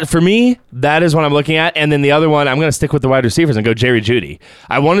 That for me. That is what I'm looking at. And then the other one, I'm going to stick with the wide receivers and go Jerry Jeudy.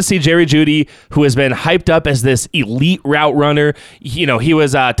 I want to see Jerry Jeudy, who has been hyped up as this elite route runner. He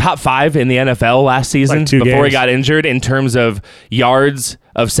was top 5 in the NFL last season before he got injured in terms of yards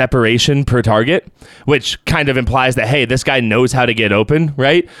of separation per target, which kind of implies that, hey, this guy knows how to get open,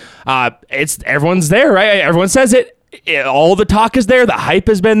 right? Everyone's there, right? Everyone says it. All the talk is there. The hype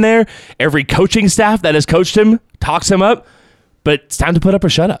has been there. Every coaching staff that has coached him talks him up, but it's time to put up or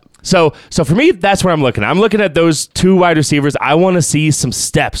shut up. So for me, that's where I'm looking. I'm looking at those 2 wide receivers. I want to see some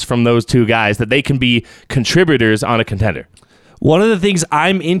steps from those 2 guys that they can be contributors on a contender. One of the things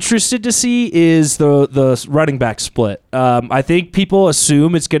I'm interested to see is the running back split. I think people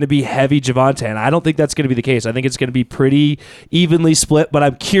assume it's going to be heavy Javonte, and I don't think that's going to be the case. I think it's going to be pretty evenly split, but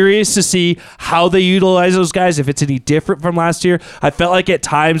I'm curious to see how they utilize those guys, if it's any different from last year. I felt like at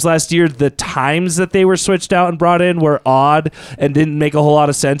times last year, the times that they were switched out and brought in were odd and didn't make a whole lot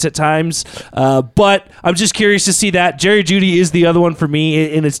of sense at times. But I'm just curious to see that. Jerry Jeudy is the other one for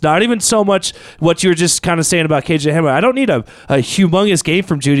me, and it's not even so much what you were just kind of saying about KJ Hamler. I don't need a humongous game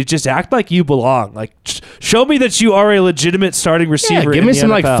from Jeudy. Just act like you belong. Like, show me that you are a legitimate starting receiver. Give me some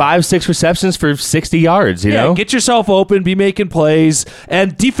NFL. like 5-6 receptions for 60 yards. You know, get yourself open, be making plays,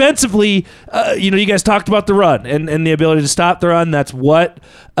 and defensively, you guys talked about the run and the ability to stop the run. That's what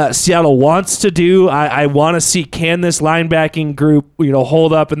Seattle wants to do. I want to see, can this linebacking group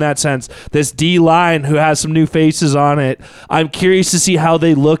hold up in that sense. This D line who has some new faces on it. I'm curious to see how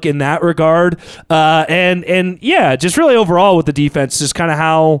they look in that regard. And just really overall with the defense, just kind of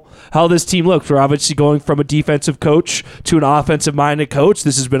how this team looks. We're obviously going from a defensive coach to an offensive-minded coach.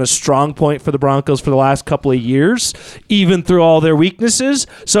 This has been a strong point for the Broncos for the last couple of years, even through all their weaknesses.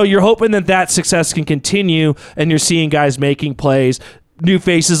 So you're hoping that success can continue, and you're seeing guys making plays, new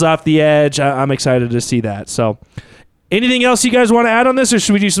faces off the edge. I'm excited to see that. So anything else you guys want to add on this, or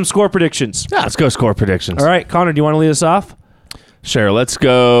should we do some score predictions? Yeah, let's go score predictions. All right, Connor, do you want to lead us off? Sure, let's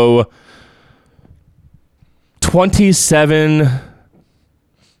go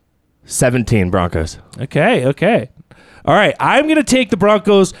 27-17 Broncos. Okay. All right, I'm going to take the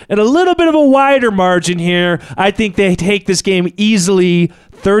Broncos at a little bit of a wider margin here. I think they take this game easily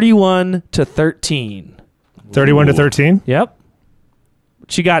 31-13. 31-13? Yep.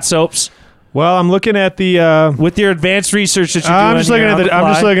 What you got, Soaps? Well, I'm looking at the with your advanced research that you're doing.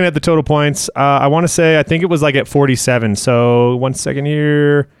 I'm just looking at the total points. I want to say I think it was like at 47. So 1 second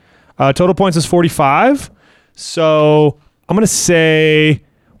here. Total points is 45. So I'm going to say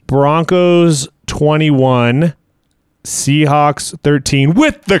Broncos 21, Seahawks 13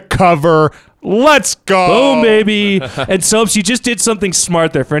 with the cover. Let's go. Boom, baby. And Soaps, you just did something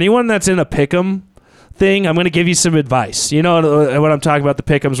smart there. For anyone that's in a pick'em thing, I'm going to give you some advice. You know what I'm talking about, the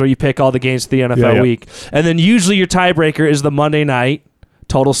pick'ems where you pick all the games for the NFL week. And then usually your tiebreaker is the Monday night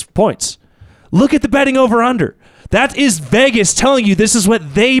total points. Look at the betting over-under. That is Vegas telling you this is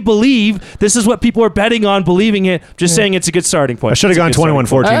what they believe. This is what people are betting on, believing it. Just saying it's a good starting point. I should have gone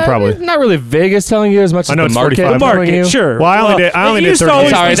 21-14 probably. Not really Vegas telling you as much as know the it's market. 45. The market, sure. Well, I only did 13.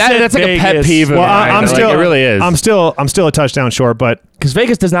 Sorry, that's like a pet peeve of well, mine. I'm still, it really is. I'm still a touchdown short, but because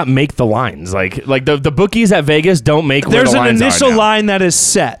Vegas does not make the lines. Like the bookies at Vegas don't make. There's where the an lines initial are now. line that is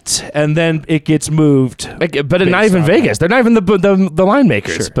set, and then it gets moved. But not even Vegas. They're not even the line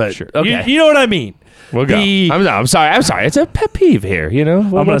makers. But Sure. okay. You know what I mean. We'll go. I'm sorry. It's a pet peeve here. You know,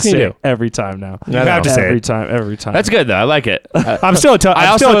 I'm gonna say it every time now. You have to say every it. time. That's good though. I like it. I'm still a touchdown. I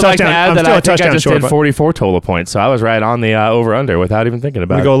also would like to add that I think I just short, did 44 total points, so I was right on the over under without even thinking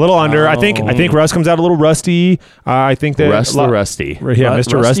about it. We go a little under. I think Russ comes out a little rusty. I think that Rusty. Yeah,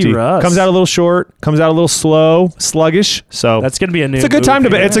 Mr. Rusty Russ. comes out a little short. Comes out a little slow, sluggish. So that's gonna be a new. It's a good time to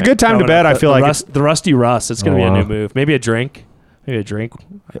bet. It's a good time to bet. I feel like the Rusty Russ. It's gonna be a new move. Maybe a drink. Maybe a drink.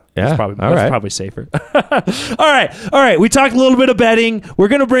 Yeah, that's probably safer. All right. We talked a little bit of betting. We're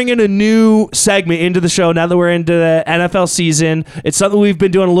going to bring in a new segment into the show now that we're into the NFL season. It's something we've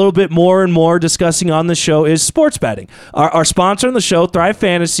been doing a little bit more and more discussing on the show is sports betting. Our sponsor on the show, Thrive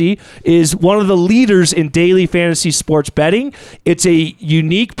Fantasy, is one of the leaders in daily fantasy sports betting. It's a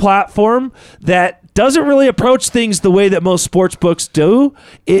unique platform that doesn't really approach things the way that most sports books do.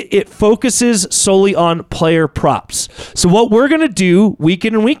 It focuses solely on player props. So what we're going to do week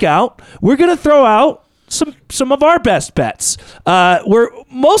in and week out, we're going to throw out some of our best bets. We're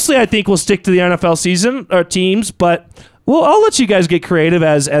mostly, I think, we'll stick to the NFL season or teams, but I'll let you guys get creative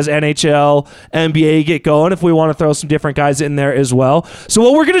as NHL, NBA get going if we want to throw some different guys in there as well. So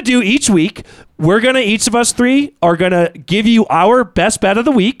what we're going to do each week, each of us three are going to give you our best bet of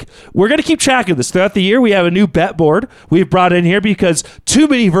the week. We're going to keep track of this. Throughout the year, we have a new bet board we've brought in here because too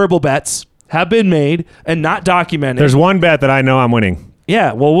many verbal bets have been made and not documented. There's one bet that I know I'm winning.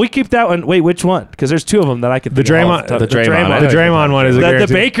 Yeah, well, we keep that one. Wait, which one? Because there's two of them that I could think of. The Draymond one is a guarantee.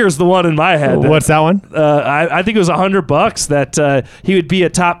 The Baker's the one in my head. What's that one? I think it was $100 that he would be a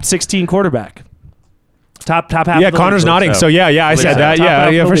top 16 quarterback. Top half. Yeah, of the Connor's league. nodding. I said that.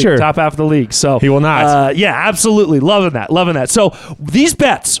 Yeah, for sure. Top half of the league. So he will not. Yeah, absolutely. Loving that. So these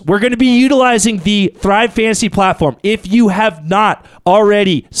bets, we're going to be utilizing the Thrive Fantasy platform. If you have not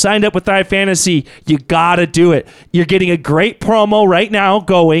already signed up with Thrive Fantasy, you got to do it. You're getting a great promo right now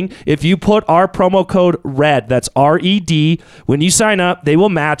going. If you put our promo code RED, that's RED, when you sign up, they will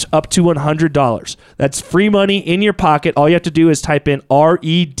match up to $100. That's free money in your pocket. All you have to do is type in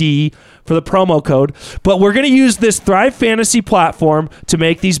RED for the promo code. But we're going to use this Thrive Fantasy platform to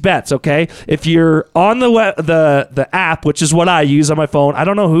make these bets, okay? If you're on the app, which is what I use on my phone, I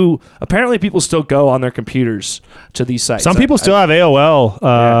don't know who, apparently people still go on their computers to these sites. Some people still have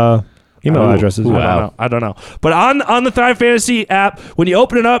AOL email addresses. I don't know. But on the Thrive Fantasy app, when you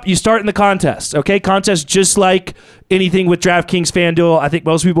open it up, you start in the contest, okay? Contest just like anything with DraftKings, FanDuel. I think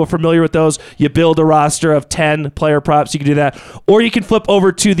most people are familiar with those. You build a roster of 10 player props. You can do that. Or you can flip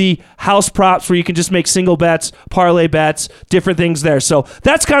over to the house props where you can just make single bets, parlay bets, different things there. So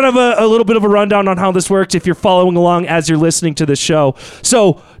that's kind of a little bit of a rundown on how this works if you're following along as you're listening to the show.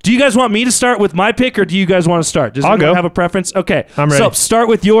 So do you guys want me to start with my pick or do you guys want to start? Does anyone have a preference? Okay. I'm ready. So start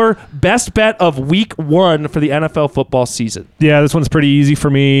with your best bet of week 1 for the NFL football season. Yeah, this one's pretty easy for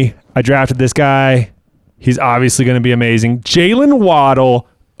me. I drafted this guy. He's obviously going to be amazing. Jalen Waddle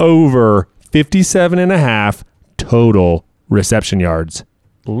over 57.5 total reception yards.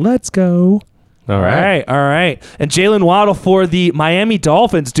 Let's go. All right. And Jalen Waddle for the Miami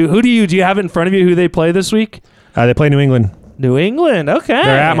Dolphins. Do you have it in front of you who they play this week? They play New England. New England. Okay.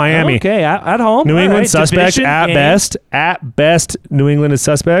 They're at Miami. Okay, at home. New England suspect Division at game. best. At best, New England is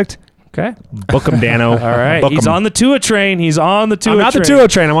suspect. Okay. Book him, Dano. All right. Book He's him. on the Tua train. I'm not the Tua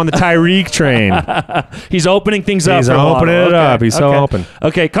train. I'm on the Tyreek train. He's opening things up. He's opening it up. He's so open.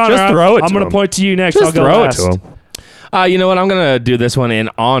 Okay, Connor, Just throw it I'm to going to him. point to you next. Just I'll go throw last. it to him. You know what? I'm going to do this one in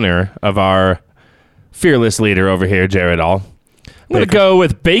honor of our fearless leader over here, Jared All. I'm going to go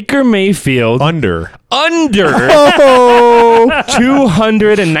with Baker Mayfield. Under.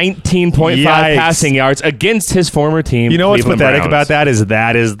 219.5 passing yards against his former team. You know what's Cleveland pathetic Browns. about that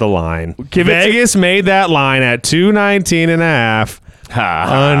is the line. Vegas made that line at 219.5.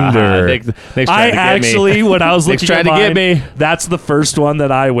 Under. Nick's trying I to get actually, me. when I was Nick's looking at trying to get mine, me. that's the first one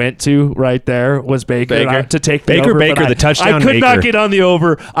that I went to right there was Baker. Baker. And I- to take the Baker, over, but Baker, the touchdown I could not maker. get on the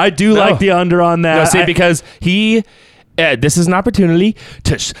over. I do like the under on that. No, see, I- because he. This is an opportunity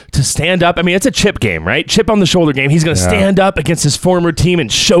to stand up. I mean, it's a chip game, right? Chip on the shoulder game. He's going to stand up against his former team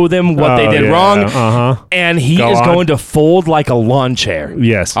and show them what they did wrong. And he is going to fold like a lawn chair.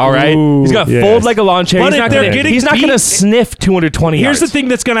 Yes. All right? Ooh, he's going to yes. fold like a lawn chair. But He's if not they're gonna- getting he's not beat- going to sniff 220 Here's yards. the thing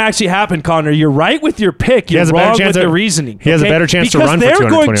that's going to actually happen, Connor. You're right with your pick. You're has a better wrong chance with the of- reasoning. he has a better chance to because run for they're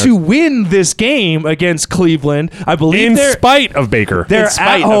 220 going to win this game against Cleveland. I believe In they're spite of Baker. They're In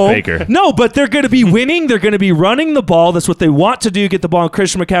spite at of home. Baker. No, but they're going to be winning. They're going to be running the ball. That's what they want to do, get the ball in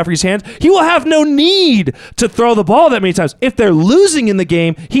Christian McCaffrey's hands. He will have no need to throw the ball that many times. If they're losing in the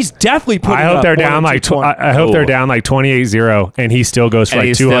game, he's definitely putting I hope up they're more down than like 220. I hope they're down like 28-0 and he still goes for and like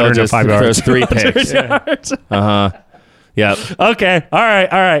he still just 205 yards. throws 3 picks. Yep. Okay. All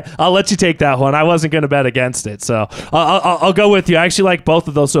right. I'll let you take that one. I wasn't going to bet against it, so I'll go with you. I actually like both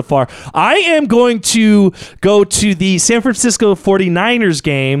of those so far. I am going to go to the San Francisco 49ers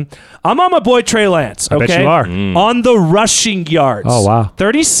game. I'm on my boy Trey Lance. Okay. I bet you are. On the rushing yards. Oh, wow.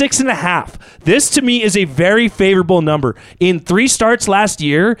 36.5. This to me is a very favorable number. In 3 starts last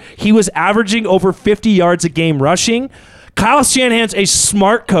year, he was averaging over 50 yards a game rushing. Kyle Shanahan's a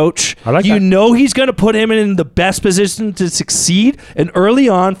smart coach. I like you that. know he's going to put him in the best position to succeed. And early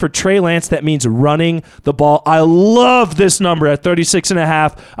on for Trey Lance, that means running the ball. I love this number at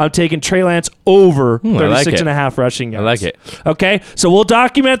 36.5. I'm taking Trey Lance over I like 36.5 rushing yards. I like it. Okay, so we'll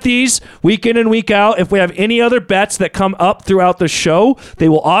document these week in and week out. If we have any other bets that come up throughout the show, they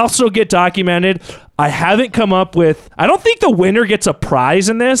will also get documented. I haven't come up with, I don't think the winner gets a prize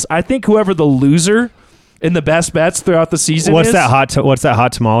in this. I think whoever the loser in the best bets throughout the season What's is. that hot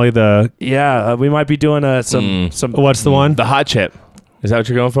tamale? Yeah, we might be doing some. What's the one? The hot chip. Is that what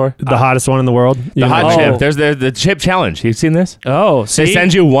you're going for? The hottest one in the world. The hot Oh. chip. There's the chip challenge. You've seen this? Oh, They see?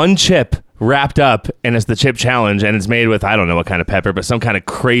 send you one chip wrapped up, and it's the chip challenge, and it's made with, I don't know what kind of pepper, but some kind of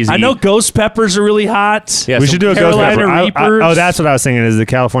crazy. I know ghost peppers are really hot. Yeah, We some should do a Carolina ghost pepper. Reapers. Oh, that's what I was thinking. Is the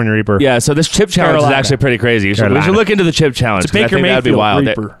California Reaper? Yeah, so this chip challenge Carolina. is actually pretty crazy. We Carolina. should look into the chip challenge. It's a 'cause I Baker think that'd be Mayfield wild.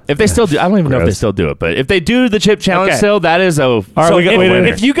 Reaper. If they still do, I don't even know if they Gross. still do it, but if they do the chip challenge Okay. still, that is a. All right, So we got if, winner.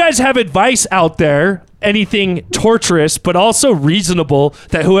 if you guys have advice out there, anything torturous but also reasonable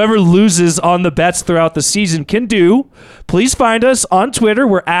that whoever loses on the bets throughout the season can do, please find us on Twitter.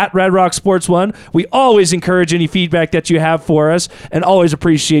 We're at Red Rock Sports One. We always encourage any feedback that you have for us and always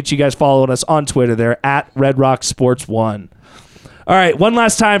appreciate you guys following us on Twitter there at Red Rock Sports One. All right, one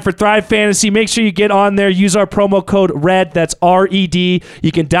last time for Thrive Fantasy. Make sure you get on there. Use our promo code RED. That's RED.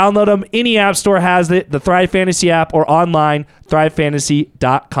 You can download them. Any app store has it. The Thrive Fantasy app or online,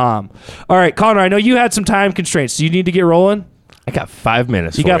 thrivefantasy.com. All right, Connor, I know you had some time constraints. Do you need to get rolling? I got 5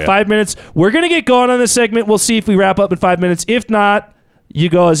 minutes. You got 5 minutes. We're going to get going on this segment. We'll see if we wrap up in 5 minutes. If not, you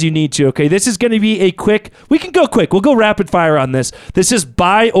go as you need to, okay? This is going to be a quick, we can go quick. We'll go rapid fire on this. This is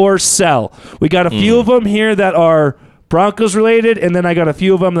buy or sell. We got a few of them here that are Broncos related, and then I got a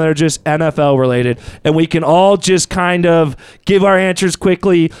few of them that are just NFL related. And we can all just kind of give our answers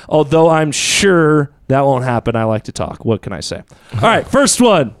quickly, although I'm sure that won't happen. I like to talk. What can I say? All right, first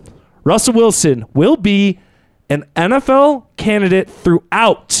one. Russell Wilson will be an NFL candidate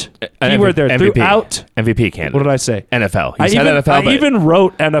throughout. Keyword there. MVP. Throughout. MVP candidate. What did I say? NFL. You I said even, NFL, I but even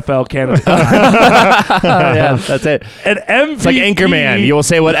wrote NFL candidate. yeah, that's it. An MVP. It's like Anchorman. You will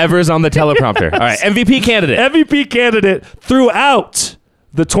say whatever's on the teleprompter. All right, MVP candidate. MVP candidate throughout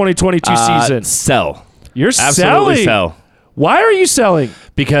the 2022 season. Sell. You're Absolutely selling. sell. Why are you selling?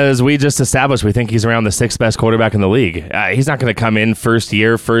 Because we just established we think he's around the 6th best quarterback in the league. He's not going to come in first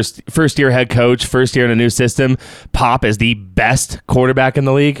year head coach, first year in a new system, pop as the best quarterback in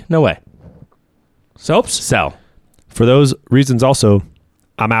the league. No way. Soaps? Sell. For those reasons, also,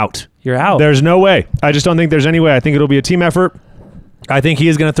 I'm out. You're out. There's no way. I just don't think there's any way. I think it'll be a team effort. I think he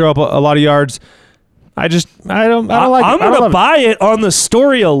is going to throw up a lot of yards. I don't like it. I'm going to buy it on the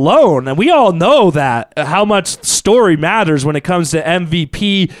story alone. And we all know that, how much story matters when it comes to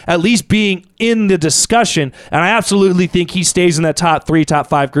MVP at least being in the discussion. And I absolutely think he stays in that top 3, top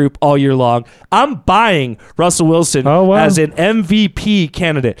 5 group all year long. I'm buying Russell Wilson as an MVP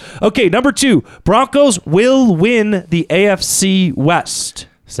candidate. Okay, number 2, Broncos will win the AFC West.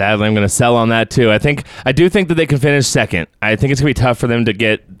 Sadly, I'm going to sell on that too. I do think that they can finish second. I think it's going to be tough for them to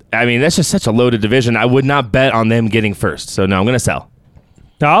get. I mean, that's just such a loaded division. I would not bet on them getting first. So no, I'm going to sell.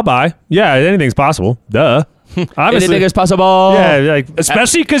 No, I'll buy. Yeah, anything's possible. Duh. Obviously, anything is possible. Yeah, like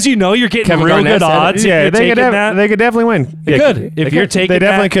especially because you're getting Kevin real Garnett good odds. yeah, they could definitely win. They could. If you're taking they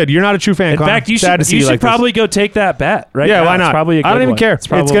definitely that, could. You're not a true fan. In fact, you should probably go take that bet. Right? Yeah, now. why not? It's probably a good I don't even one. care. It's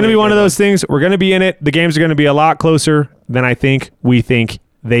going to be one of those things. We're going to be in it. The games are going to be a lot closer than I think we think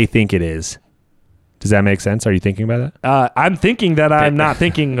they think it is. Does that make sense? Are you thinking about that? I'm thinking that I'm not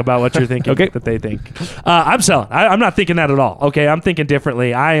thinking about what you're thinking Okay. that they think. I'm selling. I'm not thinking that at all. Okay, I'm thinking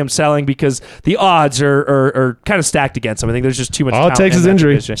differently. I am selling because the odds are kind of stacked against them. I think there's just too much All it talent takes in is that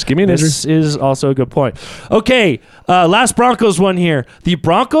injury. division. Just give me an injury. This is also a good point. Okay, last Broncos one here. The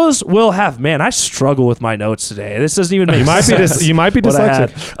Broncos will have, man, I struggle with my notes today. This doesn't even make sense. You might be what I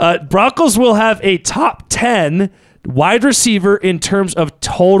dyslexic. had. Broncos will have a top 10 wide receiver in terms of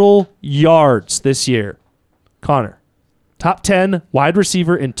total yards this year. Connor, top 10 wide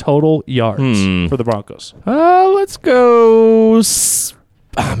receiver in total yards for the Broncos. Let's go.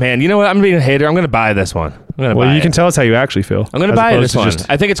 Man, you know what? I'm being a hater. I'm going to buy this one. Well, you can tell us how you actually feel. I'm going to buy this one.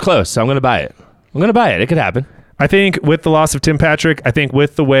 I think it's close, so I'm going to buy it. I'm going to buy it. It could happen. I think with the loss of Tim Patrick, I think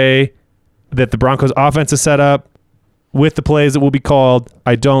with the way that the Broncos offense is set up, with the plays that will be called,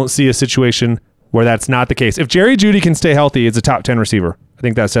 I don't see a situation where that's not the case. If Jerry Jeudy can stay healthy, it's a top 10 receiver. I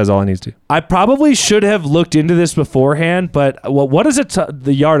think that says all it needs to. I probably should have looked into this beforehand, but what is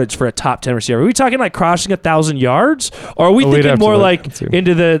the yardage for a top 10 receiver? Are we talking like crossing 1,000 yards? Or are we thinking more like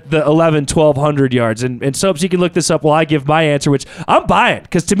into the 1,100, 1,200 yards? And Soaps, you can look this up while I give my answer, which I'm buying.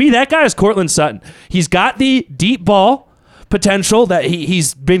 Because to me, that guy is Courtland Sutton. He's got the deep ball potential that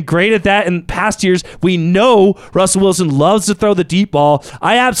he's been great at that in past years. We know Russell Wilson loves to throw the deep ball.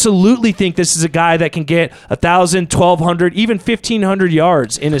 I absolutely think this is a guy that can get 1,000, 1,200, even 1,500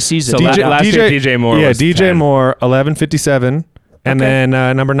 yards in a season. So last year, DJ Moore was DJ 10. Moore, 11:57. And then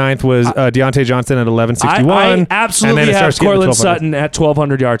number 9th was Deontay Johnson at 11:61. I absolutely have Courtland Sutton at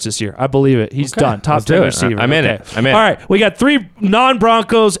 1,200 yards this year. I believe it. He's done. Top 10 receiver. I'm in it. I'm in. All right. We got 3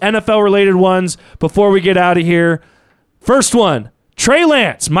 non-Broncos, NFL-related ones before we get out of here. First one, Trey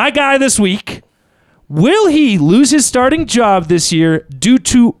Lance, my guy this week. Will he lose his starting job this year due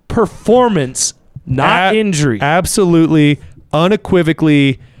to performance, not injury? Absolutely,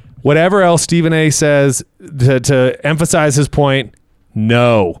 unequivocally, whatever else Stephen A. says to emphasize his point,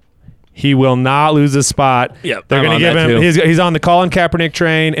 no. He will not lose his spot. Yep, They're going to give him. He's on the Colin Kaepernick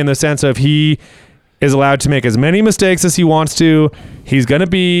train in the sense of he is allowed to make as many mistakes as he wants to. He's going to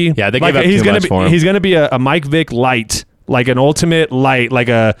be they give up too much for him. He's going to be a Mike Vick light, like an ultimate light, like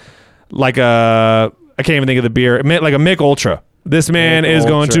a I can't even think of the beer, like a Mick Ultra. This man is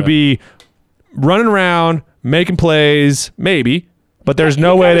going to be running around, making plays, maybe. But there's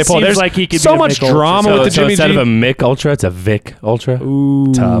no way they pull. There's like he could so be a much Mick drama Ultra. with the Jimmy instead G. of a Mick Ultra, it's a Vic Ultra.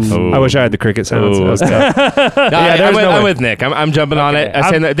 Ooh. Tough. Ooh. I wish I had the cricket sounds. That was tough. I'm with Nick. I'm jumping on it. I'm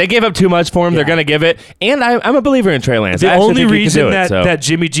saying that they gave up too much for him. They're going to give it. And I'm a believer in Trey Lance. The only reason that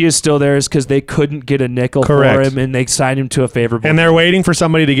Jimmy G is still there is because they couldn't get a nickel for him, and they signed him to a favorable. And they're waiting for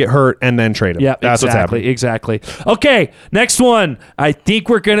somebody to get hurt and then trade him. Yeah, that's what's happening. Exactly. Okay, next one. I think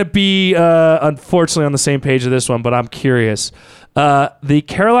we're going to be, unfortunately, on the same page of this one, but I'm curious. The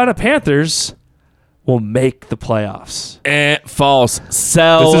Carolina Panthers will make the playoffs. False.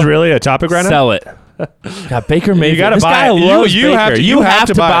 Sell. This is really a topic right now? Sell it. God, Baker Mayfield. You got to this buy guy it. loves You Baker. have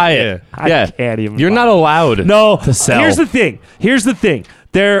to buy it. Yeah. I can't even You're buy not it. allowed to sell. Here's the thing.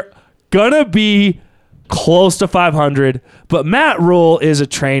 They're going to be close to 500, but Matt Rule is a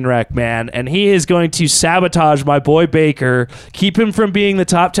train wreck, man, and he is going to sabotage my boy Baker, keep him from being the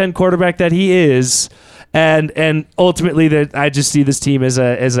top 10 quarterback that he is. And ultimately, that I just see this team as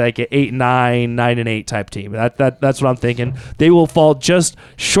like an 8-9, 9-8 type team. That's what I'm thinking. They will fall just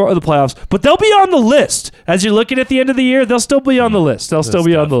short of the playoffs, but they'll be on the list. As you're looking at the end of the year, they'll still be on the list. They'll still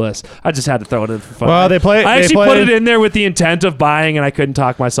be on the list. I just had to throw it in for fun. Well, I actually put it in there with the intent of buying, and I couldn't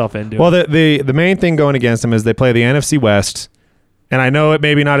talk myself into it. Well, the main thing going against them is they play the NFC West, and I know it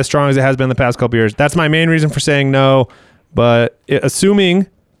may be not as strong as it has been the past couple years. That's my main reason for saying no, but assuming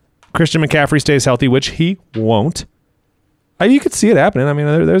Christian McCaffrey stays healthy, which he won't. You could see it happening. I mean,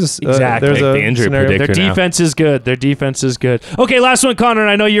 there's exactly there's a the injury scenario. predictor. Their defense is good. Their defense is good. Okay, last one, Connor. And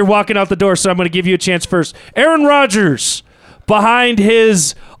I know you're walking out the door, so I'm going to give you a chance first. Aaron Rodgers, behind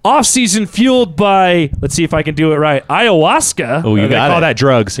his offseason fueled by, let's see if I can do it right, ayahuasca. Oh, They call that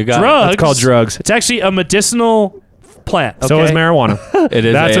drugs. Drugs. It's called drugs. It's actually a medicinal plant. Okay? So is marijuana. It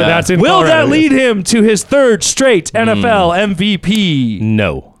is. That's in Will Colorado. that lead him to his third straight NFL MVP?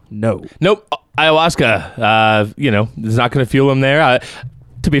 No. No. Nope. Ayahuasca, is not going to fuel him there.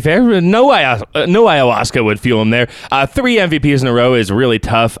 To be fair, no ayahuasca would fuel him there. 3 MVPs in a row is really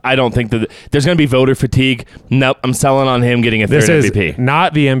tough. I don't think that there's going to be voter fatigue. Nope, I'm selling on him getting a third MVP. This is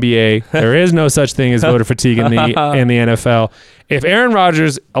not the NBA. There is no such thing as voter fatigue in the NFL. If Aaron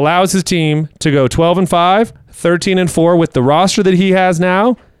Rodgers allows his team to go 12-5, 13-4 with the roster that he has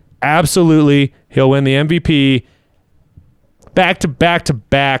now, absolutely he'll win the MVP. Back to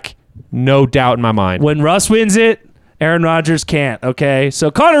back, no doubt in my mind. When Russ wins it, Aaron Rodgers can't, okay? So,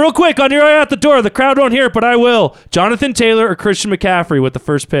 Connor, real quick, on your way out the door, the crowd won't hear it, but I will. Jonathan Taylor or Christian McCaffrey with the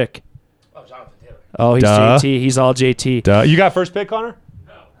first pick? Oh, Jonathan Taylor. Oh, he's Duh. JT. He's all JT. Duh. You got first pick, Connor?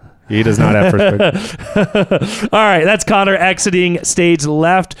 He does not have first pick. All right, that's Connor exiting stage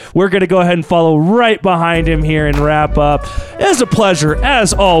left. We're going to go ahead and follow right behind him here and wrap up. It's a pleasure,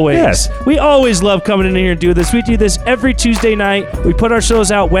 as always. Yes. We always love coming in here and do this. We do this every Tuesday night. We put our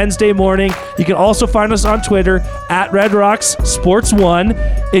shows out Wednesday morning. You can also find us on Twitter at Red Rocks Sports One.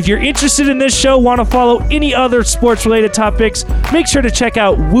 If you're interested in this show, want to follow any other sports-related topics, make sure to check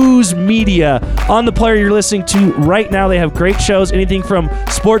out Woo's Media on the player you're listening to right now. They have great shows, anything from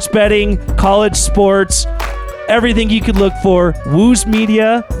sports betting, college sports, everything you could look for. Woo's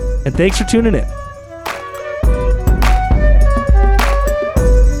Media, and thanks for tuning in.